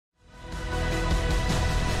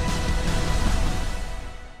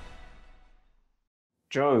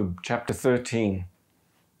Job chapter 13.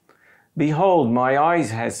 Behold, my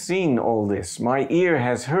eyes has seen all this, my ear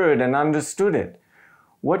has heard and understood it.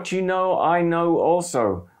 What you know, I know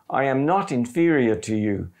also. I am not inferior to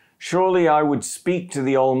you. Surely I would speak to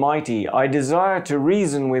the Almighty. I desire to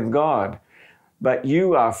reason with God. But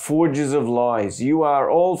you are forgers of lies. You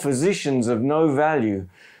are all physicians of no value.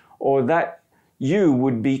 Or that you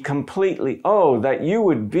would be completely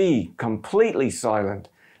silent.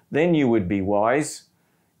 Then you would be wise.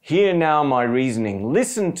 Hear now my reasoning.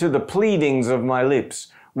 Listen to the pleadings of my lips.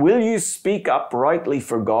 Will you speak uprightly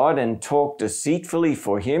for God and talk deceitfully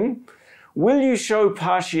for him? Will you show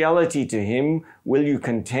partiality to him? Will you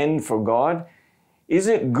contend for God? Is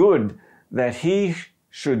it good that he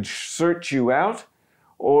should search you out?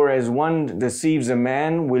 Or as one deceives a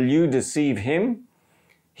man, will you deceive him?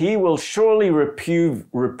 He will surely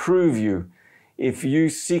reprove you if you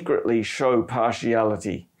secretly show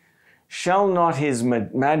partiality. Shall not his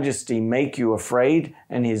majesty make you afraid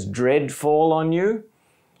and his dread fall on you?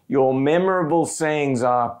 Your memorable sayings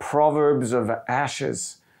are proverbs of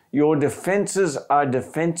ashes. Your defenses are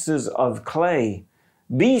defenses of clay.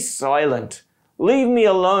 Be silent. Leave me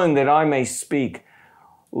alone that I may speak.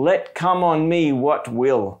 Let come on me what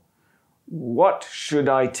will. What should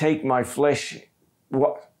I take my flesh?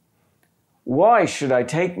 Why should I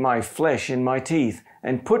take my flesh in my teeth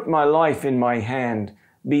and put my life in my hand?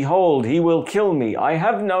 Behold, he will kill me. I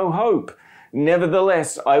have no hope.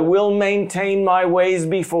 Nevertheless, I will maintain my ways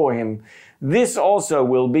before him. This also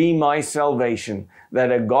will be my salvation,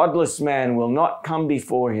 that a godless man will not come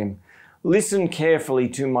before him. Listen carefully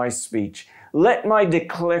to my speech. Let my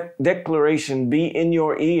declaration be in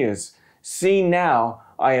your ears. See now,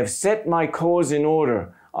 I have set my cause in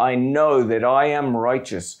order. I know that I am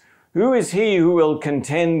righteous. Who is he who will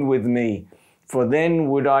contend with me? For then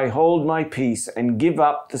would I hold my peace and give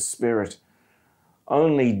up the spirit.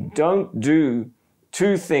 Only don't do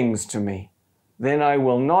two things to me. Then I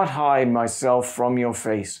will not hide myself from your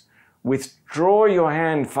face. Withdraw your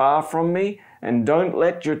hand far from me, and don't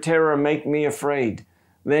let your terror make me afraid.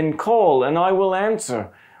 Then call, and I will answer,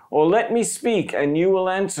 or let me speak, and you will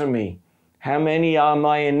answer me. How many are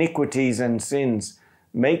my iniquities and sins?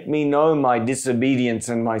 Make me know my disobedience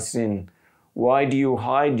and my sin. Why do you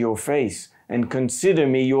hide your face and consider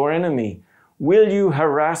me your enemy? Will you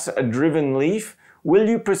harass a driven leaf? Will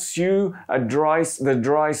you pursue the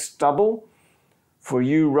dry stubble? For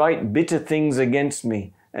you write bitter things against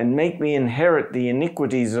me and make me inherit the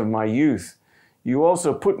iniquities of my youth. You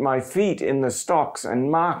also put my feet in the stocks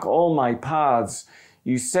and mark all my paths.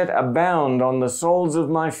 You set a bound on the soles of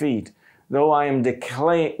my feet, though I am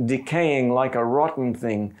decaying like a rotten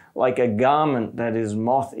thing, like a garment that is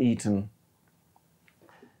moth-eaten.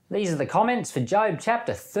 These are the comments for Job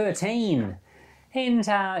chapter 13.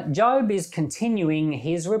 And Job is continuing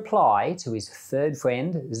his reply to his third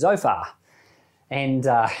friend, Zophar. And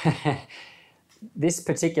this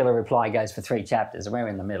particular reply goes for 3 chapters, and we're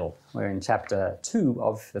in the middle. We're in chapter 2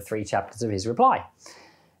 of the 3 chapters of his reply.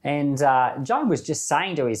 And Job was just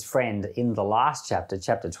saying to his friend in the last chapter,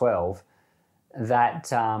 chapter 12, that,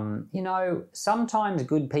 sometimes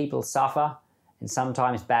good people suffer and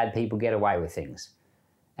sometimes bad people get away with things.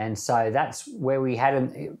 And so that's where we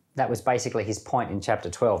had that was basically his point in chapter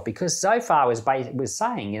 12, because Zophar was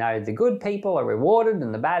saying, the good people are rewarded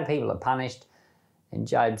and the bad people are punished. And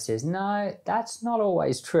Job says, no, that's not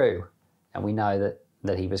always true. And we know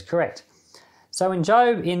that he was correct. So in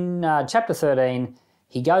Job, in chapter 13,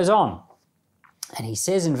 he goes on and he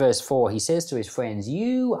says in verse 4, he says to his friends,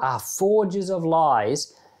 you are forgers of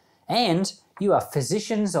lies and you are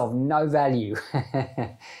physicians of no value.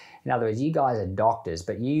 In other words, you guys are doctors,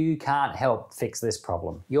 but you can't help fix this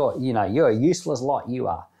problem. You're a useless lot, you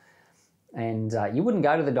are. And you wouldn't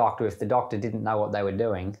go to the doctor if the doctor didn't know what they were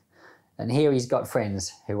doing. And here he's got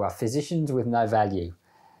friends who are physicians with no value.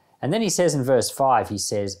 And then he says in verse 5, he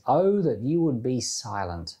says, oh, that you would be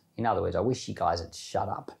silent. In other words, I wish you guys had shut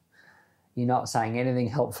up. You're not saying anything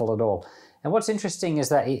helpful at all. And what's interesting is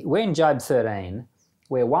that we're in Job 13,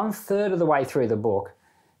 we're 1/3 of the way through the book.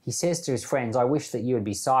 He says to his friends, I wish that you would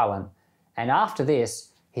be silent. And after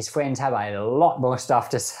this, his friends have a lot more stuff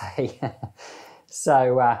to say.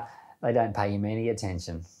 So they don't pay him any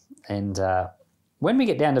attention. And when we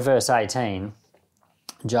get down to verse 18,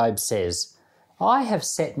 Job says, I have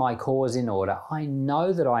set my cause in order. I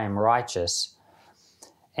know that I am righteous.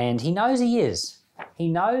 And he knows he is. He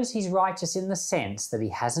knows he's righteous in the sense that he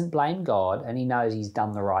hasn't blamed God and he knows he's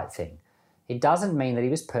done the right thing. It doesn't mean that he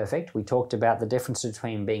was perfect. We talked about the difference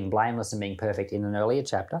between being blameless and being perfect in an earlier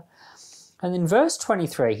chapter. And in verse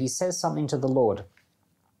 23, he says something to the Lord.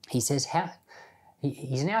 He says,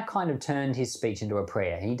 he's now kind of turned his speech into a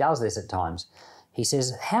prayer. He does this at times. He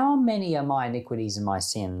says, "How many are my iniquities and my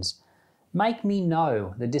sins? Make me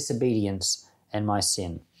know the disobedience and my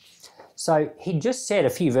sin." So he just said a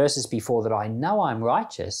few verses before that I know I'm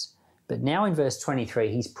righteous, but now in verse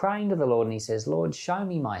 23, he's praying to the Lord and he says, "Lord, show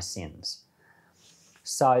me my sins."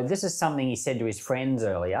 So this is something he said to his friends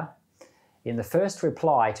earlier. In the first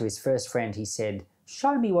reply to his first friend, he said,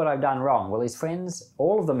 "Show me what I've done wrong." Well, his friends,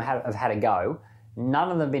 all of them have had a go.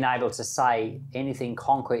 None of them have been able to say anything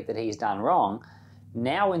concrete that he's done wrong.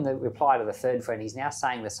 Now in the reply to the third friend, he's now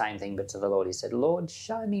saying the same thing, but to the Lord. He said, "Lord,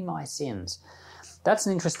 show me my sins." That's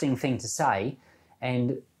an interesting thing to say.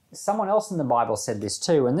 And someone else in the Bible said this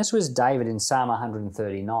too, and this was David in Psalm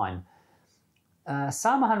 139.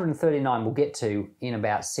 Psalm 139 we'll get to in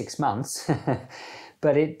about 6 months,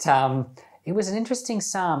 but it was an interesting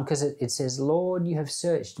psalm because it says, "Lord, you have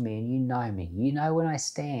searched me and you know me. You know when I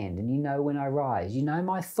stand and you know when I rise. You know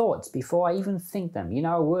my thoughts before I even think them. You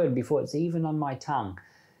know a word before it's even on my tongue."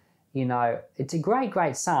 You know, it's a great,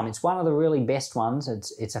 great psalm. It's one of the really best ones.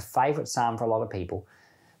 It's a favourite psalm for a lot of people.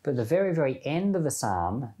 But at the very, very end of the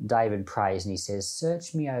psalm, David prays and he says,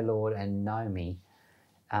 "Search me, O Lord, and know me."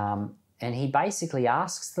 And he basically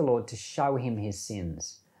asks the Lord to show him his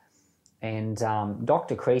sins. And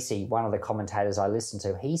Dr. Creasy, one of the commentators I listened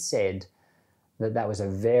to, he said that was a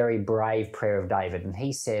very brave prayer of David. And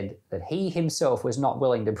he said that he himself was not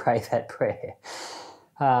willing to pray that prayer.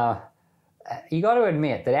 You got to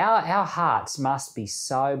admit that our hearts must be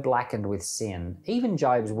so blackened with sin. Even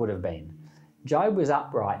Job's would have been. Job was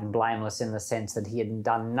upright and blameless in the sense that he had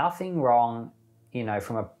done nothing wrong, you know,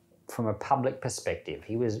 from a public perspective.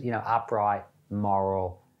 He was, you know, upright,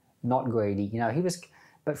 moral, not greedy. You know, he was.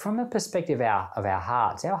 But from a perspective of our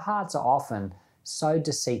hearts are often so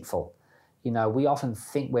deceitful. You know, we often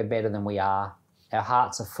think we're better than we are. Our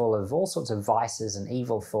hearts are full of all sorts of vices and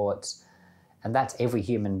evil thoughts, and that's every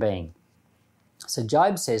human being. So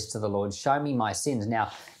Job says to the Lord, "Show me my sins."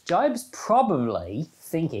 Now, Job's probably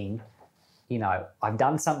thinking, you know, I've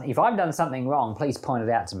done something. If I've done something wrong, please point it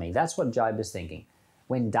out to me. That's what Job is thinking.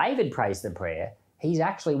 When David prays the prayer, he's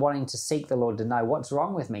actually wanting to seek the Lord to know what's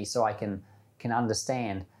wrong with me so I can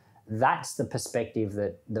understand. That's the perspective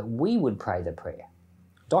that we would pray the prayer.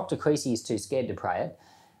 Dr. Creasy is too scared to pray it,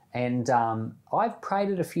 and I've prayed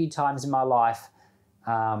it a few times in my life,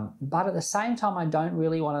 but at the same time, I don't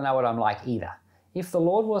really want to know what I'm like either. If the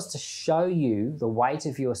Lord was to show you the weight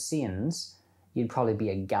of your sins, you'd probably be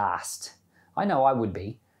aghast. I know I would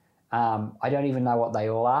be. I don't even know what they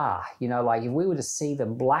all are. You know, like if we were to see the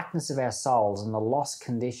blackness of our souls and the lost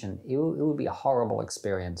condition, it would be a horrible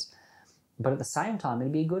experience. But at the same time,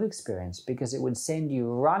 it'd be a good experience because it would send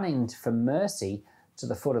you running for mercy to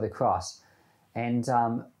the foot of the cross. And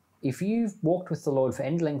if you've walked with the Lord for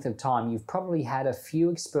any length of time, you've probably had a few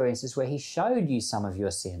experiences where he showed you some of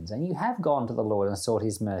your sins and you have gone to the Lord and sought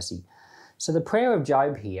his mercy. So the prayer of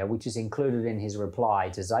Job here, which is included in his reply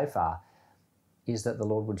to Zophar, is that the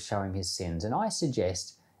Lord would show him his sins. And I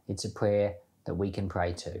suggest it's a prayer that we can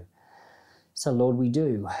pray too. So Lord,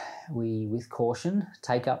 we with caution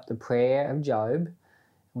take up the prayer of Job and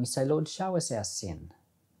we say, Lord, show us our sin.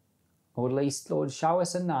 Or at least, Lord, show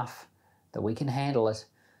us enough that we can handle it,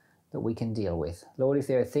 that we can deal with. Lord, if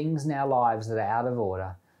there are things in our lives that are out of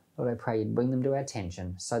order, Lord, I pray you'd bring them to our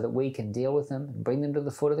attention so that we can deal with them and bring them to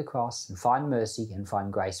the foot of the cross and find mercy and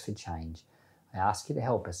find grace for change. I ask you to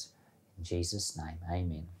help us. In Jesus' name,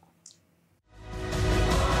 amen.